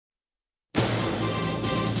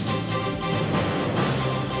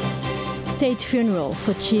State funeral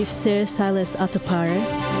for Chief Sir Silas Atopare.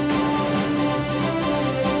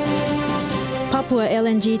 Papua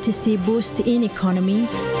LNG to see boost in economy.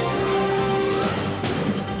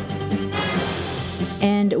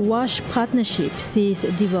 And WASH partnership sees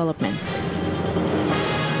development.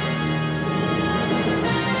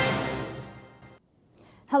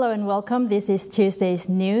 Hello and welcome. This is Tuesday's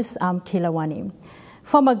news. I'm Kilawani.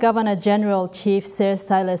 Former Governor-General Chief Sir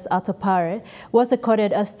Silas Atopare was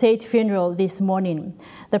accorded a state funeral this morning.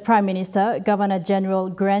 The Prime Minister, Governor-General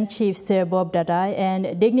Grand Chief Sir Bob Dadai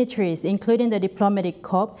and dignitaries, including the diplomatic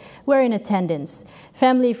corps, were in attendance.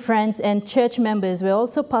 Family, friends and church members were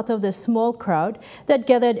also part of the small crowd that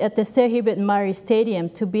gathered at the Sir Hubert Murray Stadium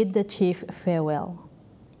to bid the chief farewell.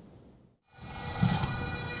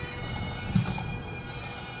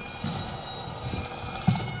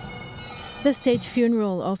 The state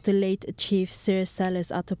funeral of the late Chief Sir Silas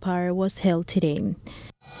Atopare was held today.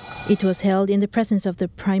 It was held in the presence of the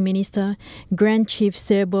Prime Minister, Grand Chief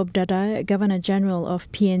Sir Bob Dadai, Governor-General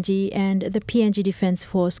of PNG, and the PNG Defence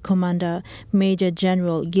Force Commander, Major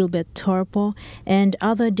General Gilbert Torpo, and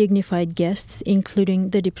other dignified guests, including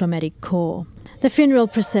the diplomatic corps. The funeral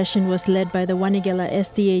procession was led by the Wanigala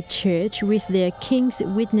SDA Church with their King's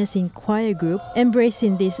Witnessing Choir group,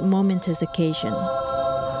 embracing this momentous occasion.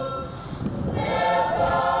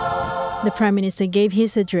 The Prime Minister gave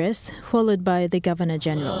his address, followed by the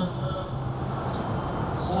Governor-General.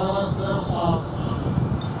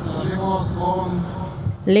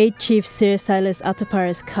 Late Chief Sir Silas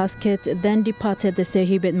Atopare's casket then departed the Sir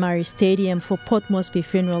Hubert Murray Stadium for Port Moresby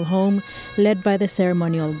Funeral Home, led by the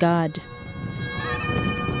ceremonial guard.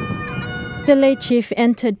 The late chief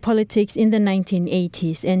entered politics in the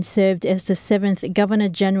 1980s and served as the 7th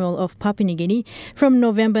Governor-General of Papua New Guinea from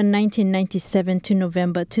November 1997 to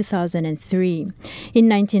November 2003. In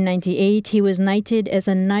 1998, he was knighted as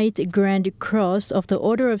a Knight Grand Cross of the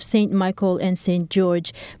Order of St. Michael and St.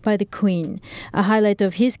 George by the Queen. A highlight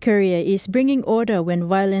of his career is bringing order when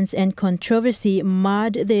violence and controversy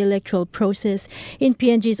marred the electoral process in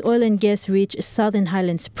PNG's oil and gas-rich Southern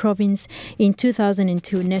Highlands province in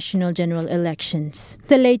 2002 National General elections.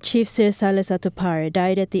 The late Chief Sir Silas Atopare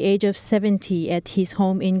died at the age of 70 at his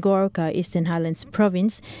home in Goroka, Eastern Highlands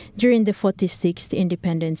Province during the 46th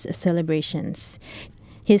independence celebrations.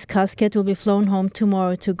 His casket will be flown home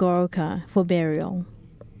tomorrow to Goroka for burial.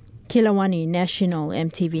 Kilawani, National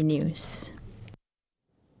EMTV News.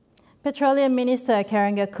 Petroleum Minister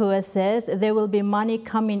Karanga Kua says there will be money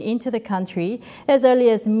coming into the country as early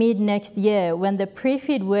as mid-next year when the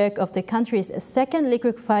pre-FEED work of the country's second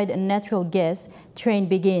liquefied natural gas train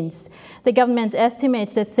begins. The government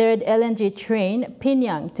estimates the third LNG train,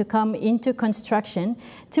 Pinyang, to come into construction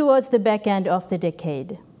towards the back end of the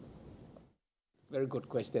decade. Very good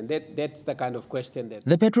question. That's the kind of question that...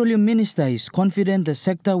 The Petroleum Minister is confident the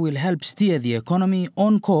sector will help steer the economy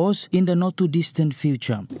on course in the not-too-distant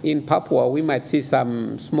future. In Papua, we might see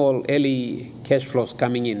some small early cash flows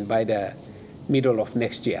coming in by the middle of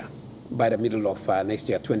next year,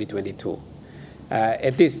 2022.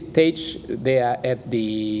 At this stage, they are at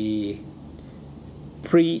the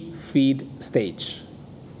pre-FEED stage.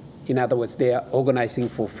 In other words, they are organizing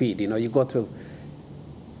for FEED. You got to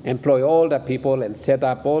employ all the people and set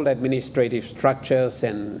up all the administrative structures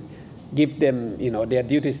and give them, their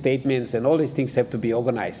duty statements, and all these things have to be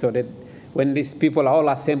organized so that when these people are all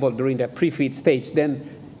assembled during the pre-FEED stage, then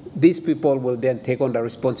these people will then take on the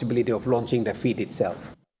responsibility of launching the FEED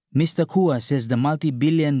itself. Mr. Kua says the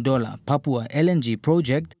multi-billion-dollar Papua LNG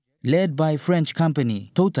project, led by French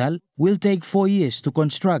company Total, will take 4 years to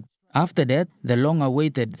construct. After that, the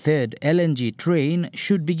long-awaited third LNG train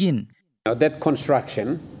should begin. That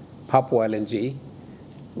construction, Papua LNG,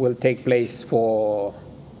 will take place for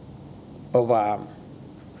over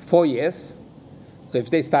 4 years. So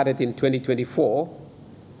if they started in 2024,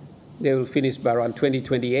 they will finish by around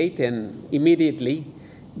 2028 and immediately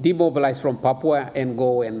demobilize from Papua and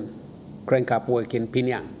go and crank up work in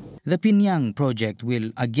Pinyang. The Pinyang project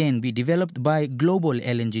will again be developed by global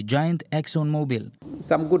LNG giant ExxonMobil.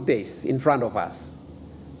 Some good days in front of us,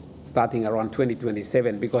 starting around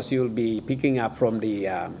 2027, because you'll be picking up from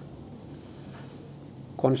the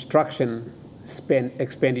construction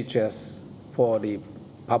expenditures for the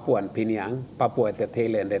Papua and Pinyang, Papua at the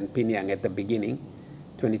tail end and Pinyang at the beginning,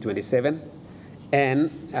 2027,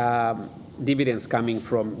 and dividends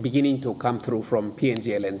beginning to come through from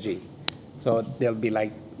PNG LNG. So there'll be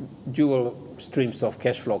like dual streams of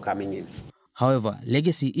cash flow coming in. However,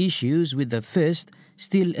 legacy issues with the first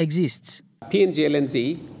still exists. PNG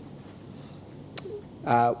LNG,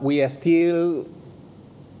 we are still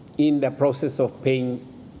in the process of paying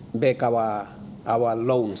back our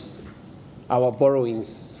loans our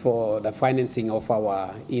borrowings for the financing of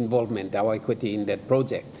our involvement, our equity in that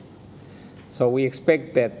project. So we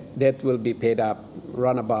expect that that will be paid up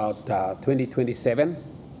around about 2027.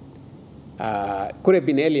 Could have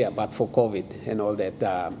been earlier, but for COVID and all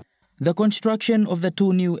that. The construction of the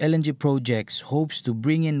 2 new LNG projects hopes to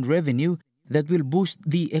bring in revenue that will boost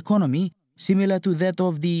the economy, similar to that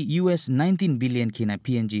of the US 19 billion kina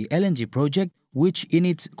PNG LNG project, which in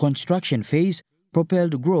its construction phase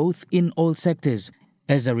propelled growth in all sectors.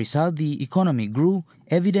 As a result, the economy grew,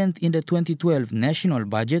 evident in the 2012 national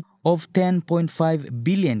budget of 10.5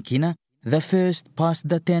 billion kina, the first past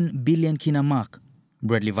the 10 billion kina mark.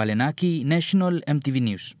 Bradley Valenaki, National EMTV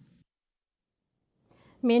News.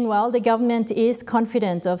 Meanwhile, the government is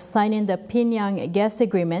confident of signing the Pyongyang gas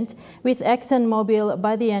agreement with ExxonMobil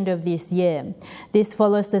by the end of this year. This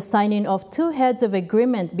follows the signing of 2 heads of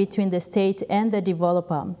agreement between the state and the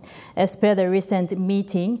developer. As per the recent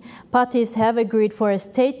meeting, parties have agreed for a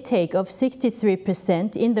state take of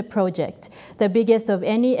 63% in the project, the biggest of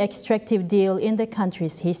any extractive deal in the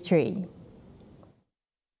country's history.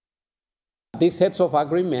 These heads of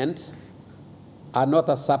agreement are not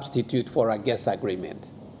a substitute for a gas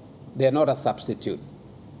agreement. They are not a substitute.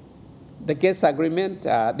 The gas agreement,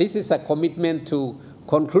 this is a commitment to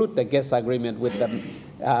conclude the gas agreement with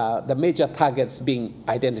the major targets being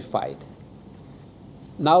identified.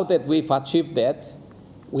 Now that we've achieved that,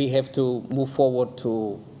 we have to move forward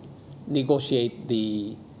to negotiate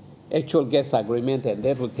the actual gas agreement, and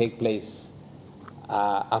that will take place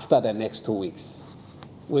after the next 2 weeks.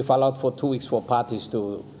 We've allowed for 2 weeks for parties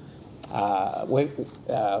to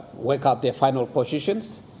work out their final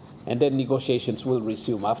positions, and then negotiations will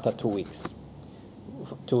resume after 2 weeks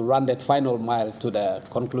to run that final mile to the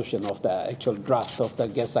conclusion of the actual draft of the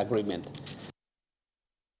gas agreement.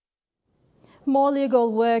 More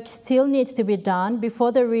legal work still needs to be done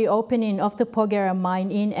before the reopening of the Porgera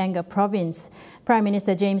mine in Enga province. Prime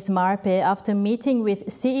Minister James Marape, after meeting with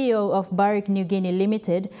CEO of Barrick New Guinea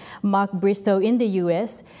Limited, Mark Bristow in the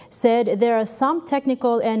US, said there are some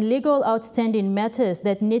technical and legal outstanding matters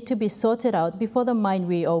that need to be sorted out before the mine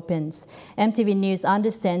reopens. EMTV News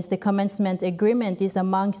understands the commencement agreement is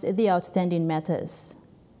amongst the outstanding matters.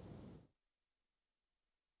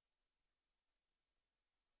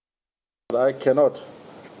 I cannot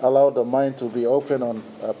allow the mine to be open on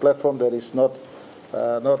a platform that is not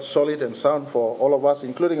solid and sound for all of us,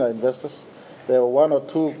 including our investors. There are 1 or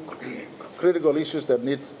 2 critical issues that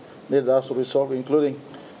need us to resolve, including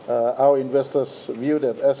our investors' view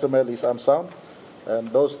that SML is unsound, and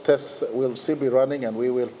those tests will still be running, and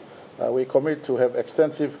we commit to have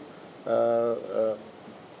extensive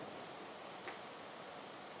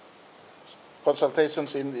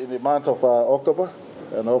consultations in the month of October.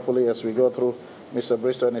 And hopefully, as we go through, Mr.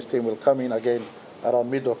 Bristow and his team will come in again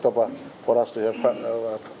around mid-October for us to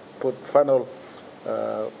have put final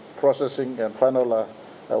processing and final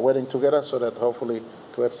wedding together, so that hopefully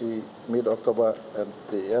towards the mid-October and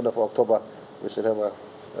the end of October, we should have a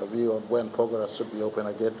view on when Porgera should be open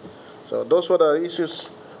again. So those were the issues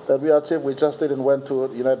that we achieved. We just didn't went to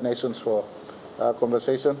the United Nations for our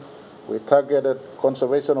conversation. We targeted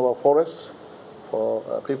conservation of our forests,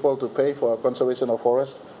 for people to pay for conservation of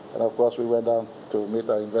forests, and of course we went down to meet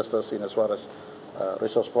our investors in as far as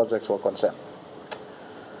resource projects were concerned.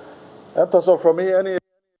 That's all from me.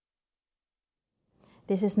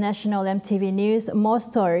 This is National EMTV News. More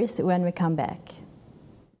stories when we come back.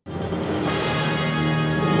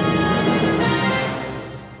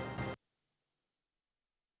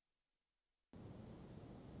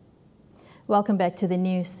 Welcome back to the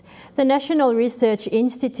news. The National Research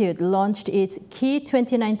Institute launched its key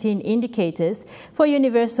 2019 indicators for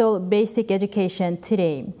universal basic education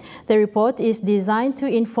today. The report is designed to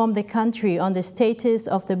inform the country on the status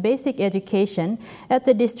of the basic education at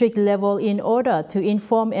the district level in order to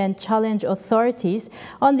inform and challenge authorities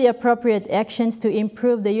on the appropriate actions to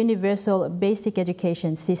improve the universal basic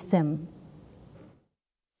education system.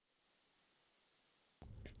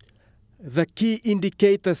 The key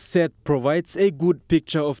indicator set provides a good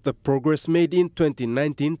picture of the progress made in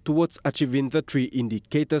 2019 towards achieving the 3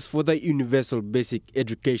 indicators for the universal basic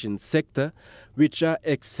education sector, which are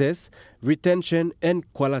access, retention,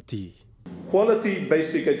 and quality. Quality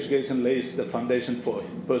basic education lays the foundation for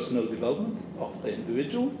personal development of the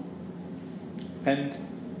individual, and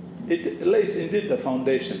it lays indeed the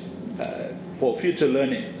foundation for future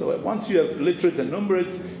learning. So once you have literate and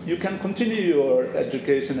numerate, you can continue your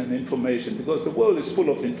education and information, because the world is full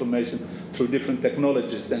of information through different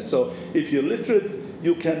technologies. And so if you're literate,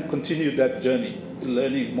 you can continue that journey,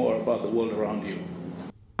 learning more about the world around you.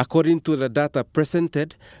 According to the data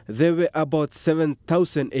presented, there were about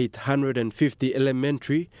 7,850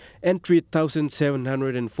 elementary and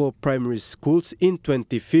 3,704 primary schools in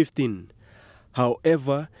 2015.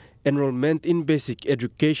 However, enrollment in basic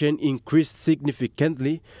education increased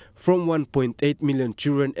significantly from 1.8 million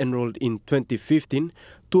children enrolled in 2015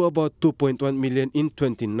 to about 2.1 million in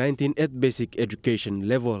 2019 at basic education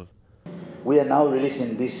level. We are now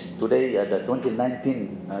releasing this today at the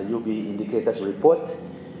 2019 UB Indicators Report,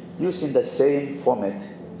 using the same format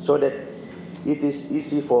so that it is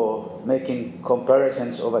easy for making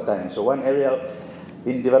comparisons over time. So one area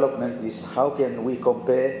in development is how can we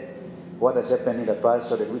compare what has happened in the past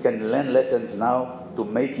so that we can learn lessons now to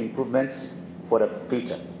make improvements for the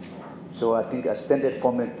future. So I think a standard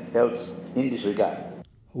format helps in this regard.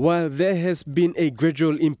 While there has been a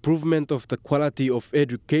gradual improvement of the quality of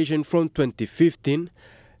education from 2015,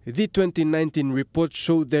 the 2019 report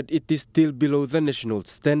showed that it is still below the national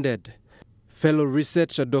standard. Fellow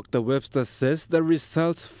researcher Dr. Webster says the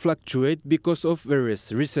results fluctuate because of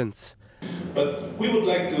various reasons. But we would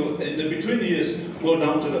like to, in the between years, go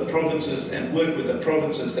down to the provinces and work with the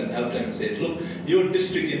provinces and help them say, look, your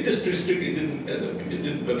district, in this district, it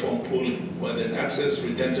didn't perform poorly, whether in access,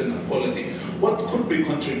 retention, and quality. What could be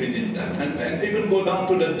contributing that? And even go down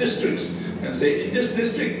to the districts and say, in this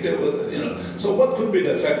district, there were, so what could be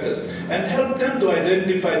the factors? And help them to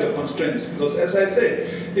identify the constraints. Because as I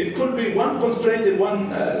said, it could be one constraint in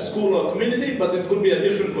one school or community, but it could be a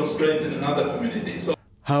different constraint in another community.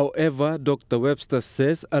 However, Dr. Webster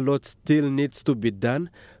says a lot still needs to be done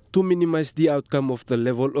to minimize the outcome of the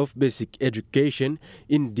level of basic education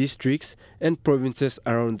in districts and provinces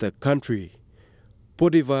around the country.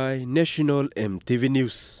 Podivai, National EMTV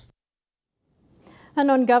News. A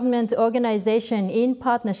non-government organization in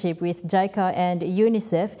partnership with JICA and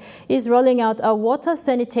UNICEF is rolling out a water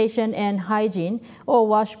sanitation and hygiene or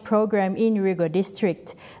WASH program in Rigo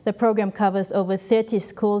district. The program covers over 30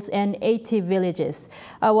 schools and 80 villages.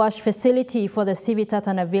 A WASH facility for the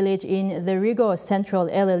Sivitatana village in the Rigo Central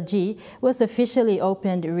LLG was officially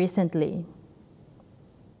opened recently.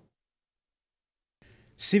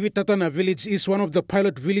 Sivitatana village is one of the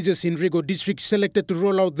pilot villages in Rigo district selected to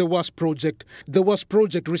roll out the WASH project. The WASH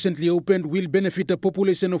project recently opened will benefit a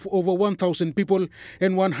population of over 1,000 people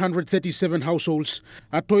and 137 households.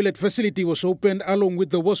 A toilet facility was opened along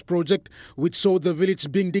with the WASH project, which saw the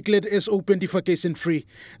village being declared as open defecation free.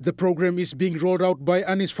 The program is being rolled out by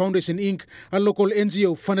Anis Foundation Inc., a local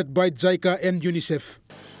NGO funded by JICA and UNICEF.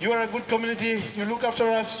 You are a good community, you look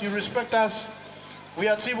after us, you respect us. We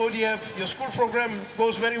at CBODF, your school program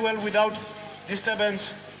goes very well without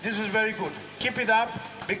disturbance. This is very good. Keep it up.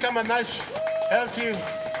 Become a nice, healthy,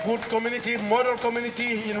 good community, model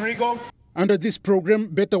community in Rigo. Under this program,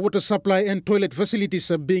 better water supply and toilet facilities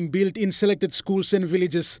are being built in selected schools and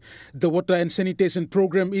villages. The water and sanitation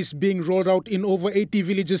program is being rolled out in over 80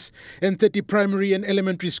 villages and 30 primary and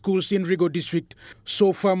elementary schools in Rigo district.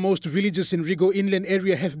 So far, most villages in Rigo inland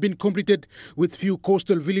area have been completed, with few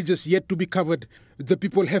coastal villages yet to be covered. The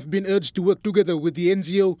people have been urged to work together with the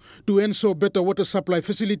NGO to ensure better water supply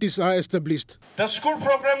facilities are established. The school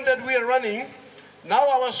program that we are running, now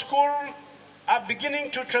our schools are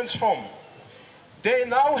beginning to transform. They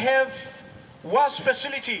now have WASH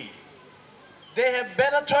facility. They have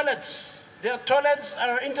better toilets. Their toilets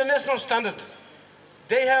are international standard.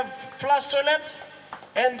 They have flush toilet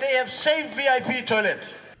and they have safe VIP toilet.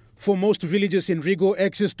 For most villages in Rigo,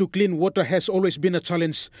 access to clean water has always been a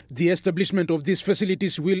challenge. The establishment of these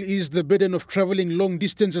facilities will ease the burden of traveling long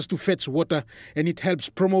distances to fetch water, and it helps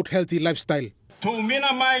promote healthy lifestyle. To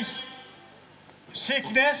minimize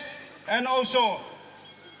sickness and also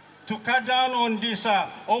to cut down on this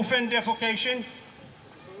open defecation,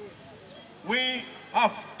 we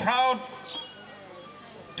are proud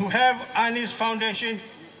to have Anis Foundation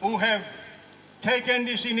who have taken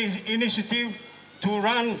this initiative to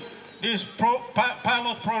run this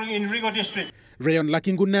pilot program in Rigo district. Rayon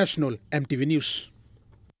Lakingu, National EMTV News.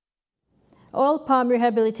 Oil palm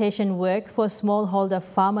rehabilitation work for smallholder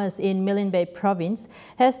farmers in Milne Bay province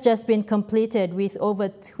has just been completed, with over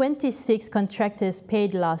 26 contractors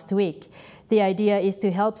paid last week. The idea is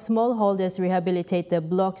to help smallholders rehabilitate their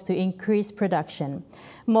blocks to increase production.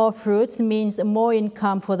 More fruits means more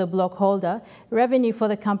income for the block holder, revenue for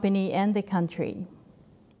the company and the country.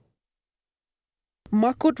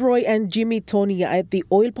 Makut Roy and Jimmy Tony are at the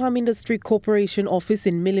Oil Palm Industry Corporation office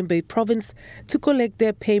in Milne Bay province to collect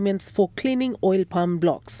their payments for cleaning oil palm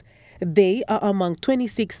blocks. They are among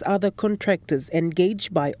 26 other contractors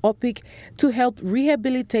engaged by OPIC to help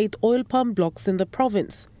rehabilitate oil palm blocks in the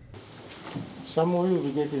province. Some will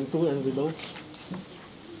be getting 2 envelopes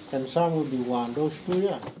and some will be one. Those two,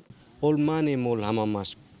 yeah. All man and all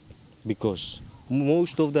hamamas, because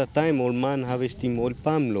most of the time all man harvesting oil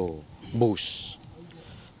palm lo bush,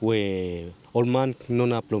 where all man non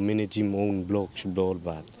aplo managing own blocks all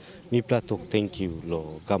but me platok thank you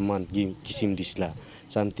lo government give kisim this la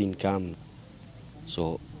something come.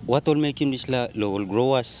 So what all make him this la lo all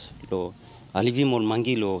growers lo alivim all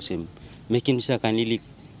mangi lo sim make him sa kan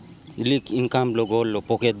lilik income lo gol lo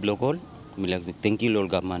pocket blogol me like thank you lo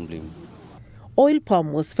government blim. Oil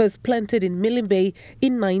palm was first planted in Milne Bay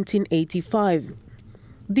in 1985.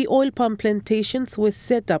 The oil palm plantations were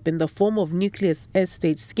set up in the form of nucleus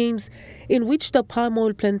estate schemes in which the palm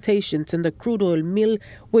oil plantations and the crude oil mill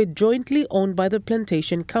were jointly owned by the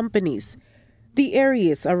plantation companies. The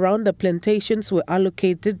areas around the plantations were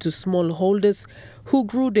allocated to smallholders who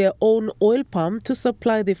grew their own oil palm to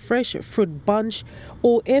supply the fresh fruit bunch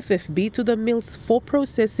or FFB to the mills for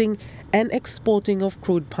processing and exporting of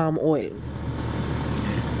crude palm oil.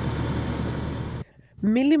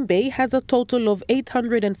 Milne Bay has a total of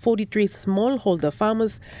 843 smallholder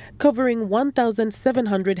farmers covering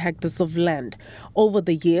 1,700 hectares of land. Over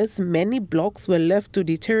the years, many blocks were left to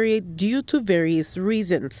deteriorate due to various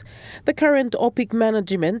reasons. The current OPIC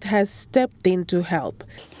management has stepped in to help.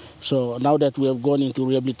 So now that we have gone into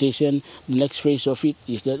rehabilitation, the next phase of it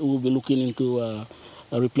is that we will be looking into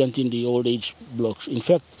replanting the old age blocks. In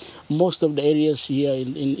fact, most of the areas here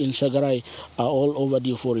in Sagarai are all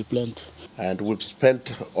overdue for replant. And we've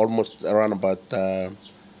spent almost around about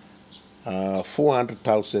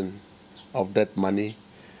 400,000 of that money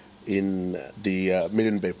in the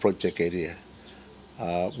Milne Bay project area.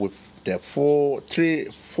 With the four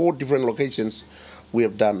different locations, we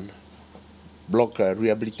have done block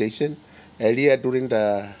rehabilitation. Earlier during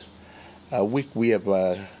the week, we have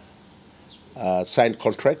signed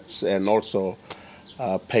contracts and also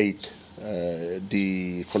paid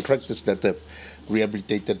the contractors that have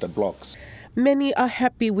rehabilitated the blocks. Many are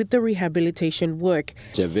happy with the rehabilitation work.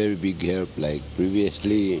 It's a very big help. Like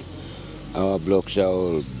previously, our blocks are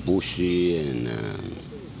all bushy and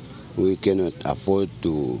we cannot afford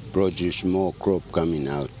to produce more crop coming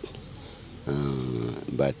out.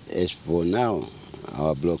 But as for now,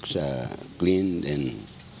 our blocks are cleaned and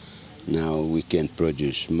now we can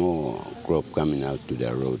produce more crop coming out to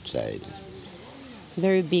the roadside.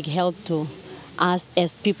 Very big help to us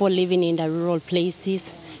as people living in the rural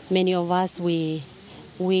places. Many of us, we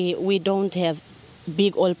don't have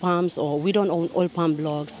big oil palms or we don't own oil palm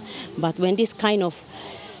blocks. But when this kind of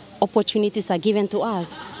opportunities are given to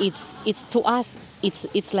us,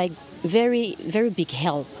 it's like very, very big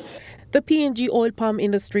help. The PNG Oil Palm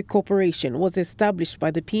Industry Corporation was established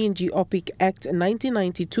by the PNG OPIC Act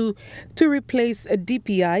 1992 to replace a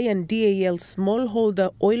DPI and DAL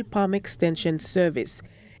smallholder oil palm extension service.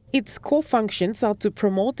 Its core functions are to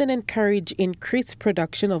promote and encourage increased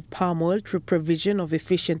production of palm oil through provision of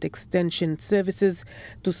efficient extension services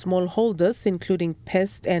to smallholders, including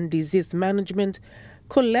pest and disease management,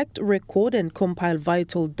 collect, record and compile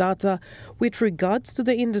vital data with regards to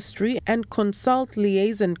the industry, and consult,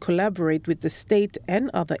 liaise and collaborate with the state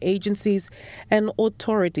and other agencies and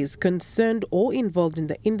authorities concerned or involved in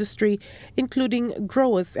the industry, including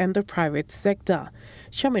growers and the private sector.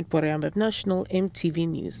 Shamed Poreambeb, National EMTV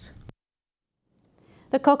News.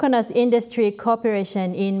 The Coconut Industry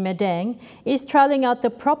Corporation in Madang is trialling out the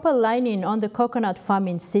proper lining on the coconut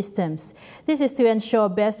farming systems. This is to ensure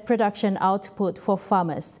best production output for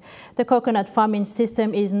farmers. The coconut farming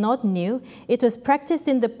system is not new. It was practiced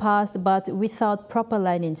in the past, but without proper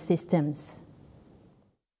lining systems.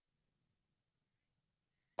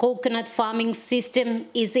 Coconut farming system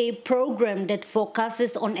is a program that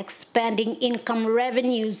focuses on expanding income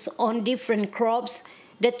revenues on different crops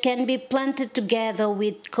that can be planted together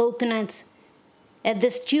with coconuts. At the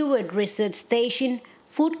Stewart Research Station,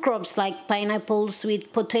 food crops like pineapples,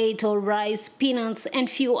 sweet potato, rice, peanuts, and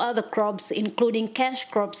few other crops, including cash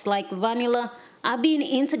crops like vanilla, are being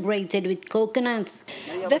integrated with coconuts.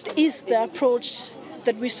 That is the approach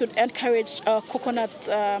that we should encourage our coconut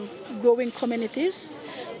growing communities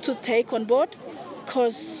to take on board,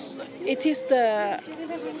 because it is a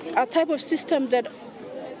type of system that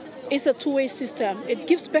is a two-way system. It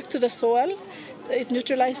gives back to the soil, it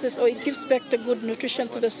neutralizes or it gives back the good nutrition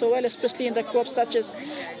to the soil, especially in the crops such as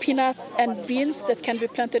peanuts and beans that can be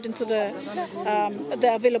planted into the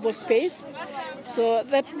available space. So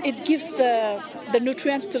that it gives the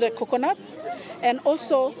nutrients to the coconut, and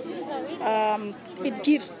also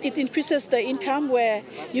it increases the income where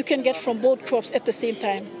you can get from both crops at the same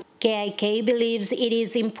time. KIK believes it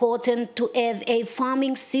is important to have a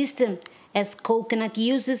farming system, as coconut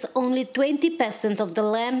uses only 20% of the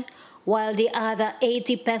land, while the other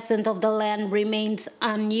 80% of the land remains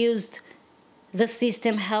unused. The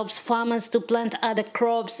system helps farmers to plant other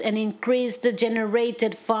crops and increase the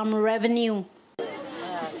generated farm revenue.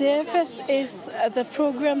 CFS is the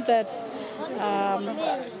program that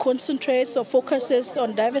concentrates or focuses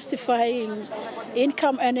on diversifying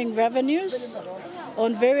income-earning revenues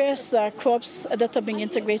on various crops that are being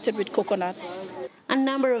integrated with coconuts. A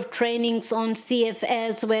number of trainings on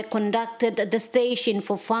CFS were conducted at the station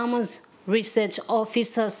for farmers. Research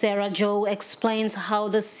Officer Sarah Jo explains how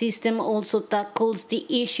the system also tackles the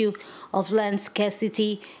issue of land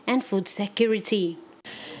scarcity and food security.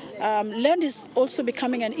 Land is also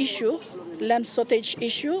becoming an issue, land shortage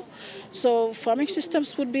issue. So farming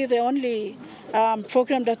systems would be the only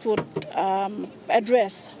program that would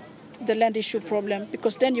address the land issue problem,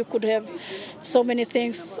 because then you could have so many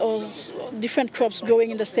things or different crops growing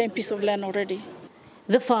in the same piece of land already.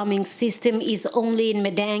 The farming system is only in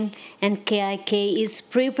Madang, and KIK is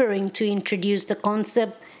preparing to introduce the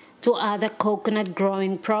concept to other coconut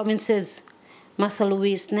growing provinces. Martha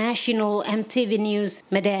Louise, National EMTV News,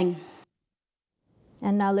 Madang.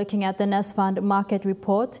 And now looking at the NASFund market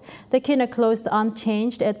report, the kina closed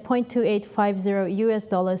unchanged at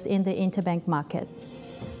 $0.2850 in the interbank market.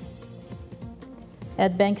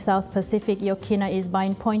 At Bank South Pacific, your kina is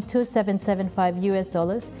buying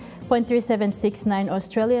 $0.2775 $0.3769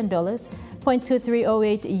 Australian dollars,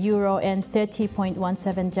 $0.2308 euro, and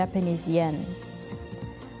 30.17 Japanese yen.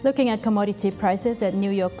 Looking at commodity prices at New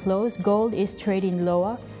York close, gold is trading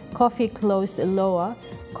lower, coffee closed lower,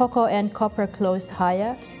 cocoa and copper closed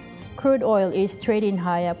higher, crude oil is trading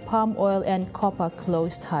higher, palm oil and copper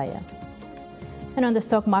closed higher. And on the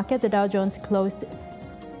stock market, the Dow Jones closed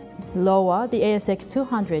lower, the ASX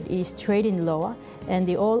 200 is trading lower, and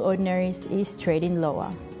the All Ordinaries is trading lower.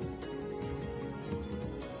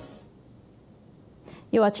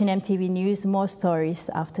 You're watching EMTV News, more stories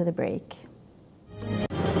after the break.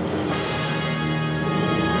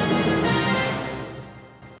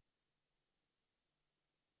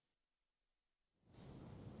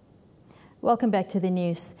 Welcome back to the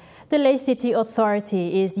news. The Lae City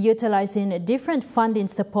Authority is utilizing different funding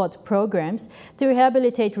support programs to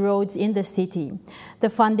rehabilitate roads in the city. The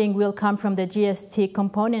funding will come from the GST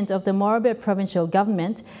component of the Morobe Provincial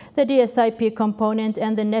Government, the DSIP component,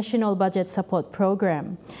 and the National Budget Support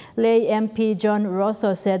Program. Lae MP John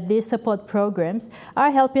Rosso said these support programs are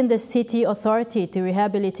helping the City Authority to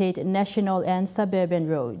rehabilitate national and suburban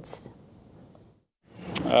roads.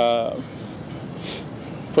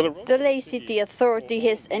 The Lae City Authority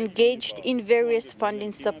has engaged in various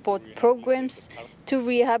funding support programs to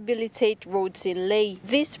rehabilitate roads in Lae.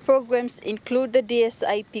 These programs include the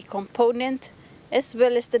DSIP component as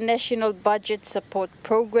well as the National Budget Support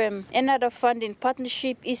Program. Another funding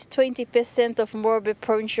partnership is 20% of Morobe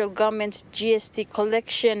Provincial Government's GST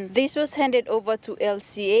collection. This was handed over to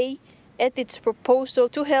LCA at its proposal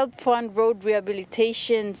to help fund road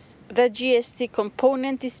rehabilitations. The GST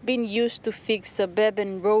component is being used to fix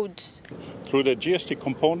suburban roads. Through the GST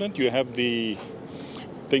component, you have the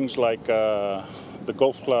things like the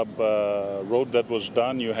golf club road that was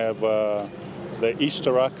done. You have the East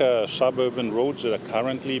Taraka suburban roads that are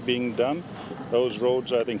currently being done. Those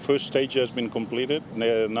roads, I think, first stage has been completed.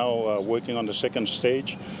 They're now working on the second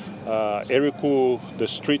stage. Eriku, the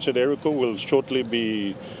streets at Eriku will shortly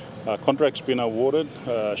be contracts been awarded.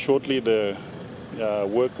 Shortly the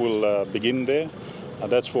work will begin there.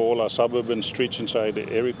 That's for all our suburban streets inside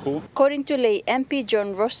Eriku. According to Lae MP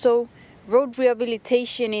John Rosso, road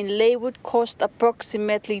rehabilitation in Lae would cost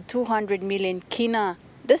approximately 200 million kina.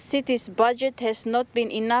 The city's budget has not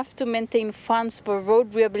been enough to maintain funds for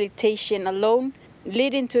road rehabilitation alone,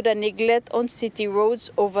 leading to the neglect on city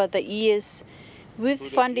roads over the years. With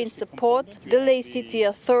funding support, the Lae City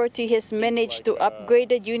Authority has managed to upgrade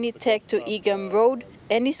the Unitec to Egam Road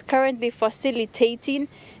and is currently facilitating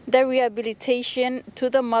the rehabilitation to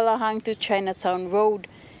the Malahang to Chinatown Road.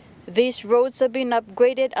 These roads have been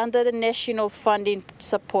upgraded under the National Funding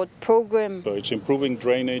Support Program. So it's improving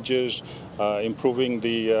drainages, improving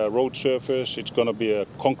the road surface. It's going to be a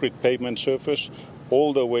concrete pavement surface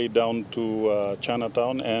all the way down to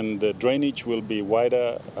Chinatown, and the drainage will be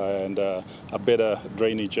wider and a better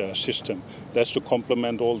drainage system. That's to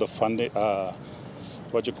complement all the funding, all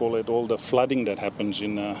the flooding that happens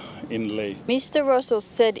in Lae. Mr. Russell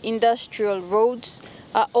said industrial roads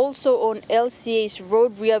are also on LCA's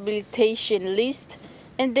road rehabilitation list,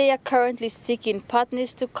 and they are currently seeking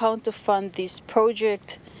partners to counterfund this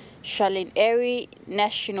project. Charlene Airy,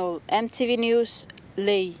 National EMTV News,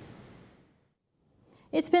 Lae.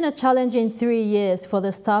 It's been a challenging 3 years for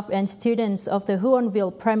the staff and students of the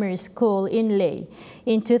Huonville Primary School in Ley.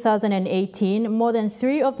 In 2018, more than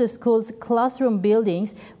 3 of the school's classroom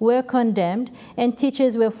buildings were condemned and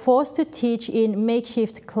teachers were forced to teach in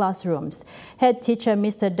makeshift classrooms. Head teacher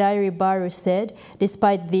Mr. Dairi Baru said,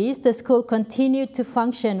 despite this, the school continued to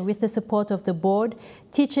function with the support of the board,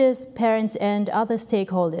 teachers, parents and other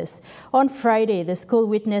stakeholders. On Friday, the school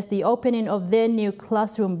witnessed the opening of their new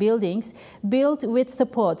classroom buildings built with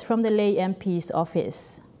support from the Ley MP's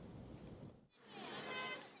office.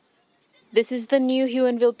 This is the new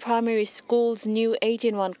Huonville Primary School's new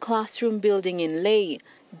 8-in-1 classroom building in Ley.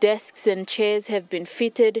 Desks and chairs have been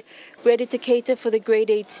fitted, ready to cater for the grade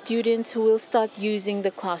 8 students who will start using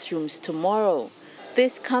the classrooms tomorrow.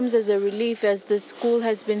 This comes as a relief as the school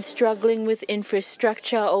has been struggling with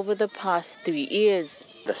infrastructure over the past 3 years.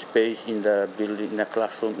 The space in the building, in the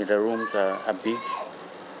classroom, in the rooms are big.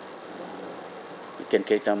 It can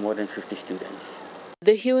cater more than 50 students.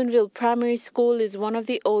 The Huonville Primary School is one of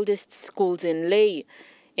the oldest schools in Ley.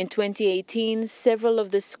 In 2018, several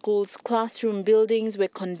of the school's classroom buildings were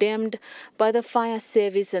condemned by the fire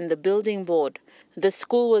service and the building board. The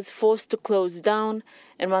school was forced to close down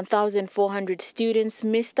and 1,400 students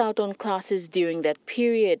missed out on classes during that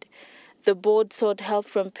period. The board sought help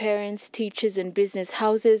from parents, teachers and business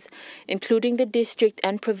houses, including the district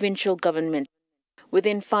and provincial government.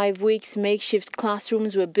 Within 5 weeks, makeshift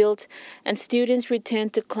classrooms were built and students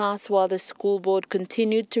returned to class while the school board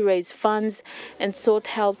continued to raise funds and sought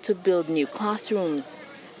help to build new classrooms.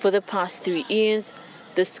 For the past 3 years,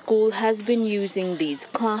 the school has been using these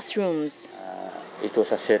classrooms. It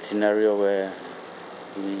was a sad scenario where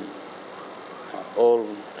all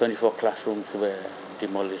 24 classrooms were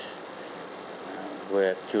demolished,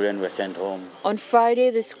 where children were sent home. On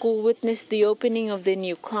Friday, the school witnessed the opening of their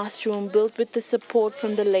new classroom built with the support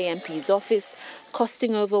from the Ley MP's office,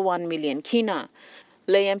 costing over 1 million kina.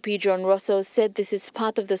 Ley MP John Rosso said this is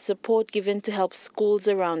part of the support given to help schools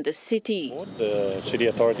around the city. The City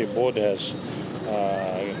Authority Board has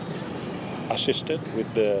assisted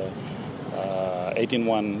with the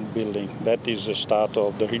 8-in-1 building. That is the start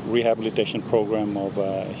of the rehabilitation program of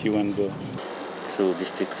Huonville. Through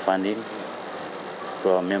district funding,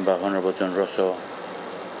 through our member Honorable John Rosso,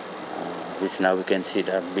 which now we can see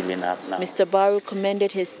that building up now. Mr. Baru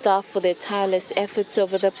commended his staff for their tireless efforts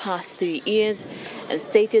over the past 3 years and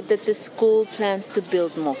stated that the school plans to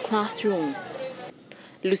build more classrooms.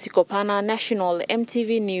 Lucy Kopana, National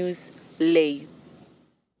EMTV News, Ley.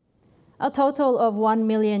 A total of 1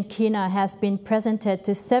 million kina has been presented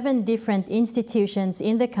to 7 different institutions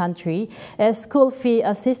in the country as school fee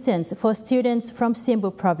assistance for students from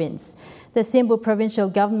Simbu province. The Simbu provincial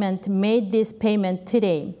government made this payment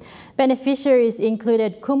today. Beneficiaries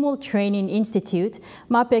included Kumul Training Institute,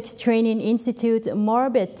 MAPEX Training Institute,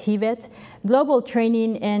 Morbet TVET, Global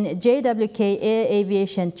Training and JWK Air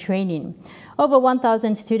Aviation Training. Over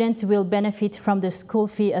 1,000 students will benefit from the school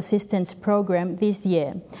fee assistance program this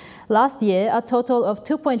year. Last year, a total of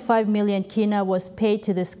 2.5 million kina was paid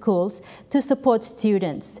to the schools to support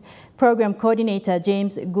students. Program Coordinator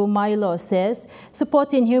James Gumailo says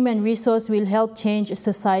supporting human resource will help change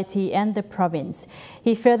society and the province.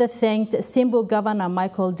 He further thanked Simbu Governor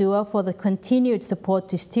Michael Dua for the continued support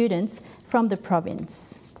to students from the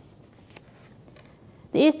province.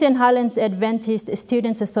 The Eastern Highlands Adventist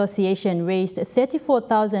Students Association raised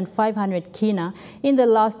 34,500 kina in the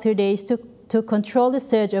last 2 days to control the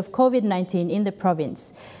surge of COVID-19 in the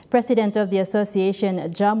province. President of the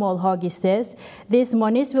association, Jamal Hoggy, says these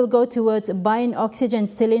monies will go towards buying oxygen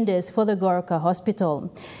cylinders for the Goroka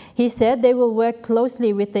Hospital. He said they will work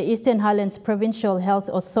closely with the Eastern Highlands Provincial Health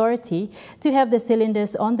Authority to have the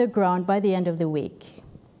cylinders on the ground by the end of the week.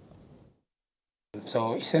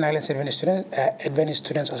 So Eastern Highlands Adventist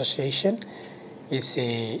Students Association is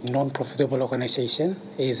a non-profitable organization.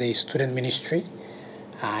 It is a student ministry.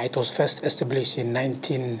 It was first established in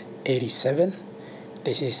 1987.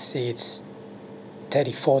 This is its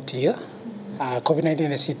 34th year.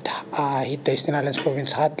 COVID-19 has hit the Eastern Highlands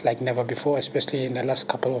province hard like never before, especially in the last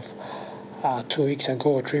couple of 2 weeks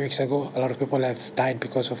ago or 3 weeks ago. A lot of people have died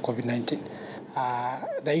because of COVID-19.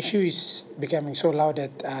 The issue is becoming so loud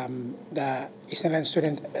that the Eastern Highlands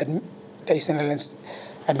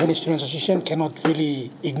Adventist Students Association cannot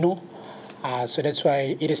really ignore. So that's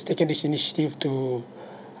why it has taken this initiative to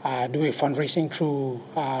do a fundraising through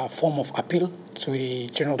a form of appeal to the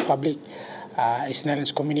general public, Eastern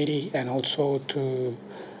Highlands community, and also to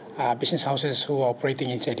business houses who are operating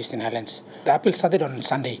inside Eastern Highlands. The appeal started on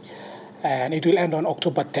Sunday, and it will end on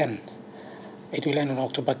October 10. It will end on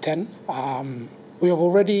October 10. We have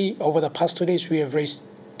already, over the past 2 days, we have raised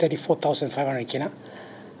 34,500 kina.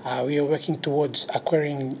 We are working towards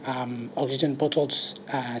acquiring oxygen bottles,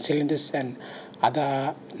 cylinders, and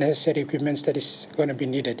other necessary equipment that is going to be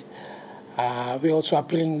needed. We're also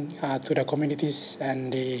appealing to the communities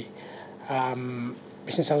and the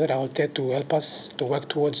business houses out there to help us to work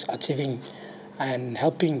towards achieving and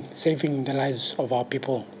helping saving the lives of our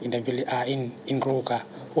people in the village, in Goroka,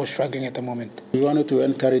 who are struggling at the moment. We wanted to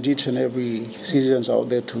encourage each and every citizens out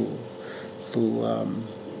there to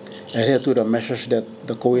adhere to the measures that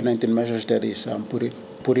the COVID-19 measures that is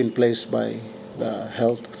put in place by the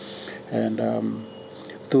health, and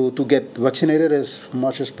to get vaccinated as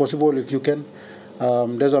much as possible if you can.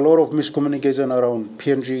 There's a lot of miscommunication around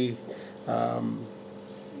PNG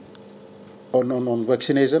on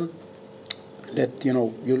vaccination, that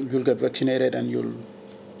you'll get vaccinated and you'll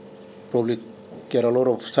probably get a lot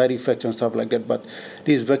of side effects and stuff like that. But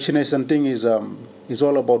this vaccination thing is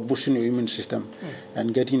all about boosting your immune system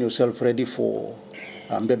and getting yourself ready for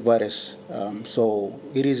that virus. So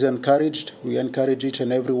it is encouraged. We encourage each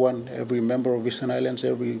and everyone, every member of Eastern Islands,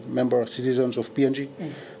 every member of citizens of PNG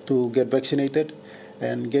to get vaccinated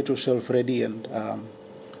and get yourself ready and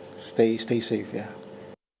stay safe. Yeah.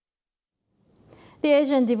 The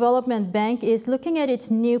Asian Development Bank is looking at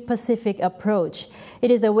its new Pacific approach.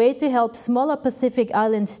 It is a way to help smaller Pacific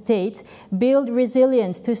Island states build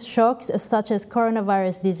resilience to shocks such as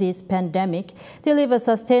coronavirus disease pandemic, deliver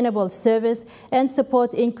sustainable service, and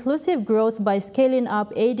support inclusive growth by scaling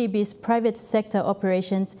up ADB's private sector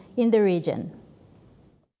operations in the region.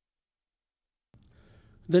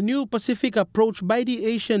 The new Pacific approach by the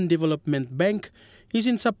Asian Development Bank is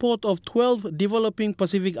in support of 12 developing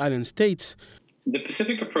Pacific Island states. The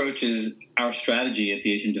Pacific approach is our strategy at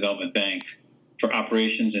the Asian Development Bank for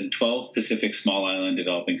operations in 12 Pacific small island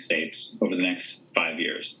developing states over the next 5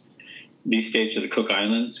 years. These states are the Cook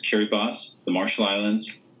Islands, Kiribati, the Marshall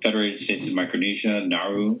Islands, Federated States of Micronesia,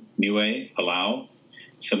 Nauru, Niue, Palau,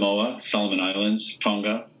 Samoa, Solomon Islands,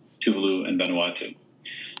 Tonga, Tuvalu, and Vanuatu.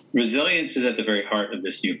 Resilience is at the very heart of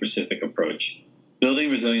this new Pacific approach. Building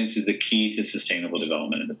resilience is the key to sustainable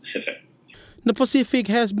development in the Pacific. The Pacific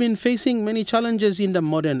has been facing many challenges in the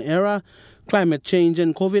modern era. Climate change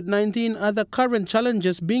and COVID-19 are the current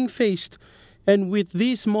challenges being faced. And with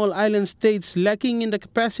these small island states lacking in the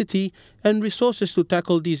capacity and resources to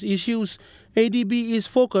tackle these issues, ADB is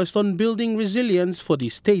focused on building resilience for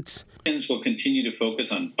these states. Will continue to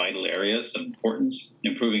focus on vital areas of importance,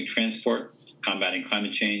 improving transport, combating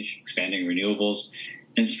climate change, expanding renewables,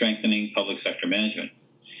 and strengthening public sector management.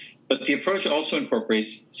 But the approach also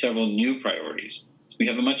incorporates several new priorities. We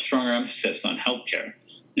have a much stronger emphasis on healthcare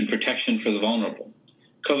and protection for the vulnerable.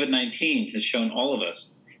 COVID-19 has shown all of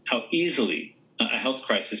us how easily a health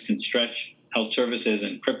crisis can stretch health services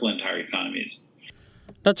and cripple entire economies.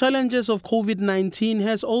 The challenges of COVID-19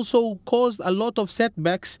 has also caused a lot of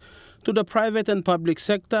setbacks to the private and public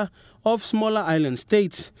sector of smaller island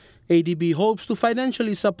states. ADB hopes to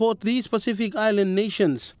financially support these Pacific Island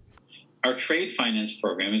nations. Our trade finance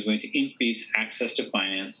program is going to increase access to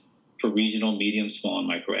finance for regional, medium, small, and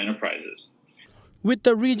micro enterprises. With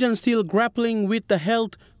the region still grappling with the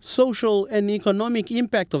health, social, and economic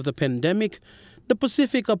impact of the pandemic, the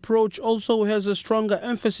Pacific approach also has a stronger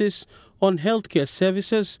emphasis on healthcare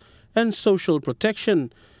services and social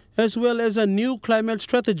protection, as well as a new climate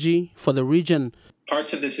strategy for the region.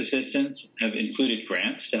 Parts of this assistance have included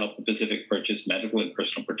grants to help the Pacific purchase medical and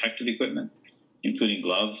personal protective equipment, including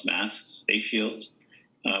gloves, masks, face shields.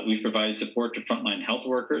 We've provided support to frontline health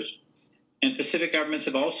workers. And Pacific governments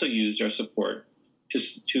have also used our support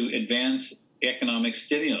to advance economic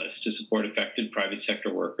stimulus to support affected private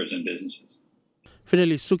sector workers and businesses.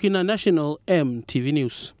 Fidelis Sukina, National EMTV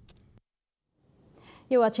News.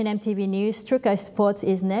 You're watching EMTV News. Trukai Sports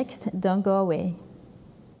is next. Don't go away.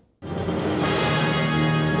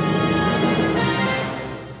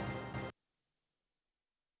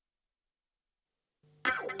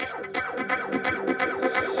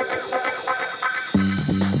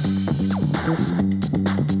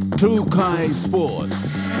 Trukai Sports.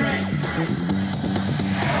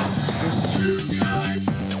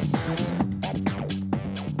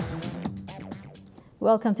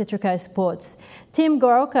 Welcome to Trukai Sports. Team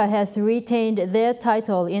Goroka has retained their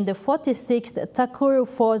title in the 46th Takuru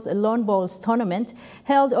Falls Lawn Bowls tournament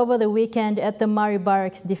held over the weekend at the Murray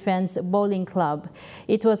Barracks Defence Bowling Club.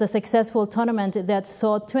 It was a successful tournament that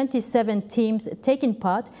saw 27 teams taking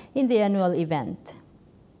part in the annual event.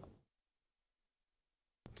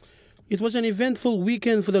 It was an eventful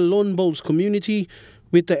weekend for the lawn bowls community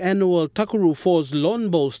with the annual Takuru Falls Lawn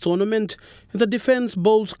Bowls tournament at the Defence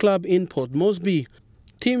Bowls Club in Port Moresby.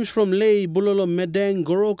 Teams from Lae, Bulolo, Medang,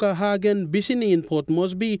 Goroka, Hagen, Bisini in Port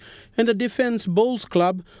Moresby and the Defence Bowls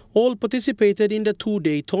Club all participated in the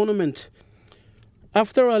two-day tournament.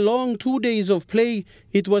 After a long 2 days of play,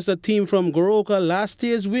 it was the team from Goroka, last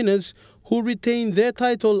year's winners, who retained their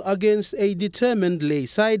title against a determined Lae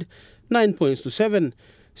side, 9 points to 7.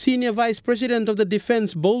 Senior Vice President of the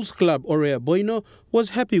Defence Bowls Club, Orea Boino,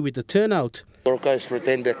 was happy with the turnout. Goroka has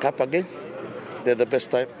retained their cup again. They're the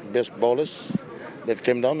best bowlers. They've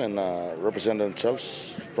come down and represent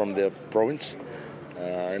themselves from their province.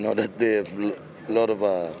 I know that they have a lot of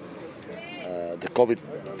the COVID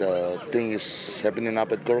thing is happening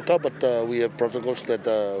up at Goroka, but we have protocols that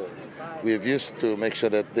we have used to make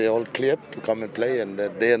sure that they're all cleared to come and play, and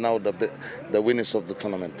that they are now the winners of the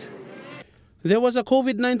tournament. There was a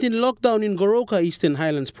COVID-19 lockdown in Goroka, Eastern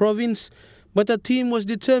Highlands Province, but the team was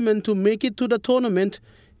determined to make it to the tournament,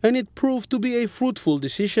 and it proved to be a fruitful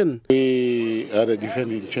decision. We are the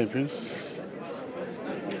defending champions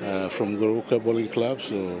from Goroka Bowling Club,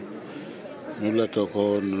 so we have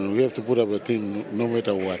to put up a team no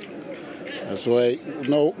matter what. That's why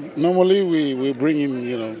normally we bring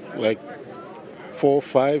in, like 4,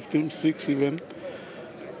 5 teams, 6 even.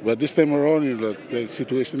 But this time around, the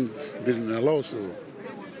situation didn't allow, so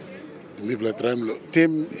maybe like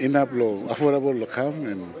team enough affordable to come,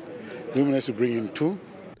 and we managed to bring in 2.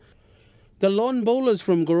 The lone bowlers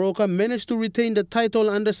from Goroka managed to retain the title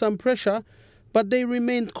under some pressure, but they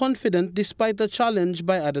remained confident despite the challenge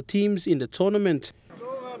by other teams in the tournament.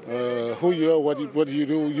 Who you are, what you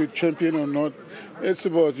do, you're champion or not, it's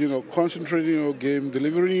about concentrating your game,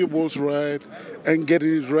 delivering your balls right, and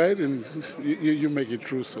getting it right, and you make it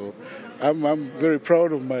through. So I'm very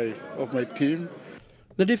proud of my team.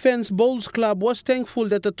 The Defence Bowls Club was thankful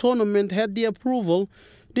that the tournament had the approval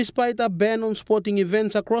despite a ban on sporting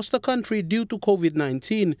events across the country due to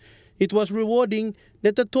COVID-19. It was rewarding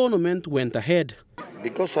that the tournament went ahead.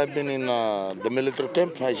 Because I've been in the military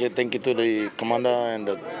camp, I say thank you to the commander and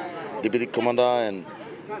the deputy commander and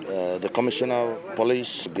the commissioner,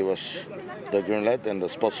 police, give us the green light, and the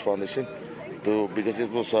Sports Foundation, because it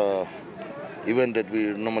was an event that we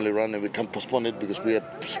normally run and we can't postpone it because we had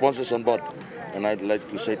sponsors on board. And I'd like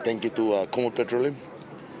to say thank you to Kumul Petroleum,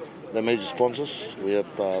 the major sponsors. We have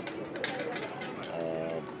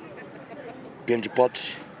PNG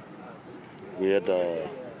Pots, we had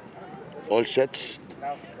oil sets.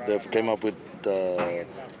 They've came up with a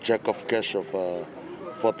check of cash of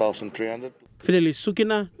 4,300. Fidelis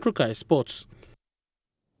Sukina, Trukai Sports.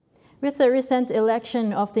 With the recent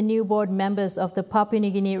election of the new board members of the Papua New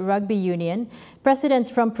Guinea Rugby Union, presidents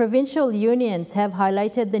from provincial unions have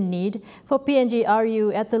highlighted the need for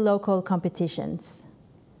PNG-RU at the local competitions.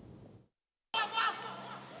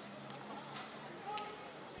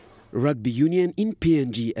 Rugby union in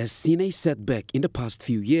PNG has seen a setback in the past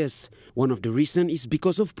few years. One of the reasons is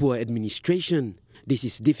because of poor administration. This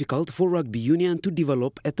is difficult for rugby union to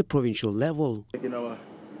develop at the provincial level. In our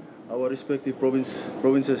respective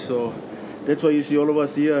provinces, so that's why you see all of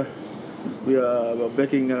us here. We are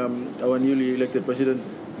backing our newly elected president.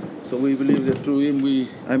 So we believe that through him,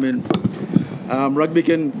 rugby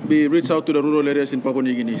can be reached out to the rural areas in Papua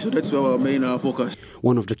New Guinea. So that's our main focus.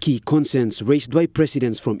 One of the key concerns raised by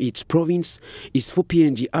presidents from each province is for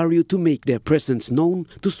PNG-RU to make their presence known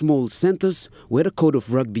to small centres where the code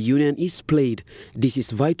of rugby union is played. This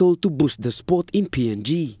is vital to boost the sport in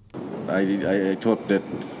PNG. I thought that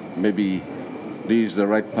maybe this is the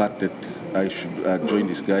right path, that I should join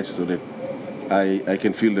these guys so that I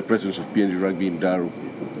can feel the presence of PNG rugby in Daru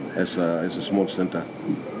as a small centre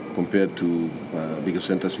compared to bigger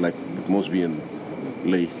centres like Mosby and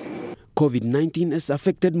Lae. COVID-19 has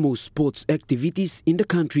affected most sports activities in the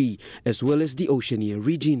country as well as the Oceania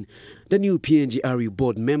region. The new PNG-RU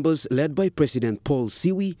board members, led by President Paul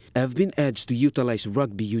Siwi, have been urged to utilize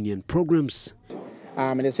rugby union programs.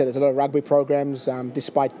 And as I said, there's a lot of rugby programs.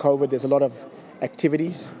 Despite COVID, there's a lot of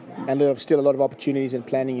activities and still a lot of opportunities in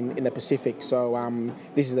planning in the Pacific. So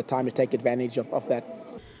this is the time to take advantage of that.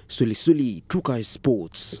 Suli, Trukai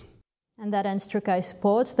Sports. And that ends Trukai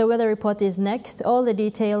Sports. The weather report is next. All the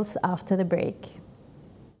details after the break.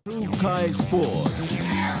 Trukai Sports.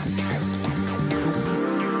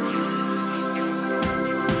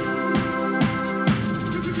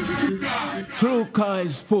 Trukai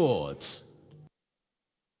Sports.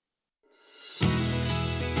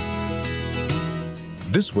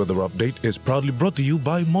 This weather update is proudly brought to you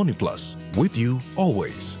by MoniPlus. With you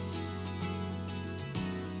always.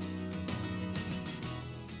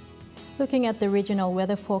 Looking at the regional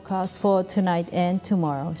weather forecast for tonight and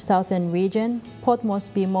tomorrow. Southern region, Port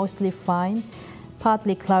Moresby mostly fine,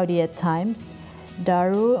 partly cloudy at times.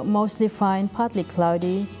 Daru, mostly fine, partly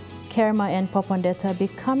cloudy. Kerma and Popondetta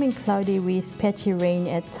becoming cloudy with patchy rain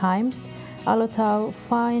at times. Alotau,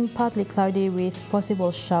 fine, partly cloudy with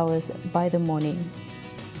possible showers by the morning.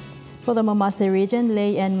 For the Mamasa region,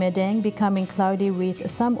 Ley and Medang becoming cloudy with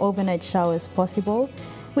some overnight showers possible.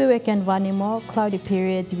 Wewak and Vanimo, cloudy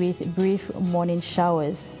periods with brief morning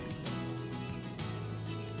showers.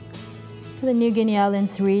 For the New Guinea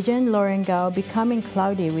Islands region, Lorengau becoming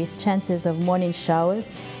cloudy with chances of morning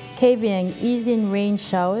showers. Kavieng, easing rain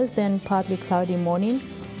showers, then partly cloudy morning.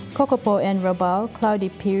 Kokopo and Rabaul, cloudy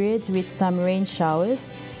periods with some rain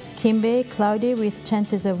showers. Kimbe, cloudy with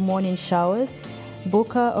chances of morning showers.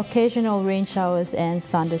 Buka, occasional rain showers and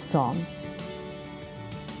thunderstorms.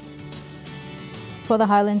 For the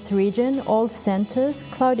Highlands region, all centers,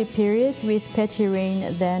 cloudy periods with patchy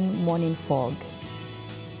rain, then morning fog.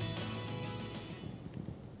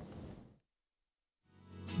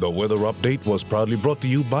 The weather update was proudly brought to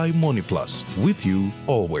you by MoneyPlus, with you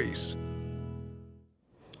always.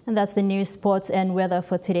 And that's the news, sports and weather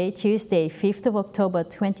for today, Tuesday, 5th of October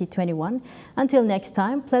 2021. Until next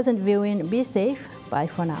time, pleasant viewing, be safe, bye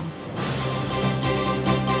for now.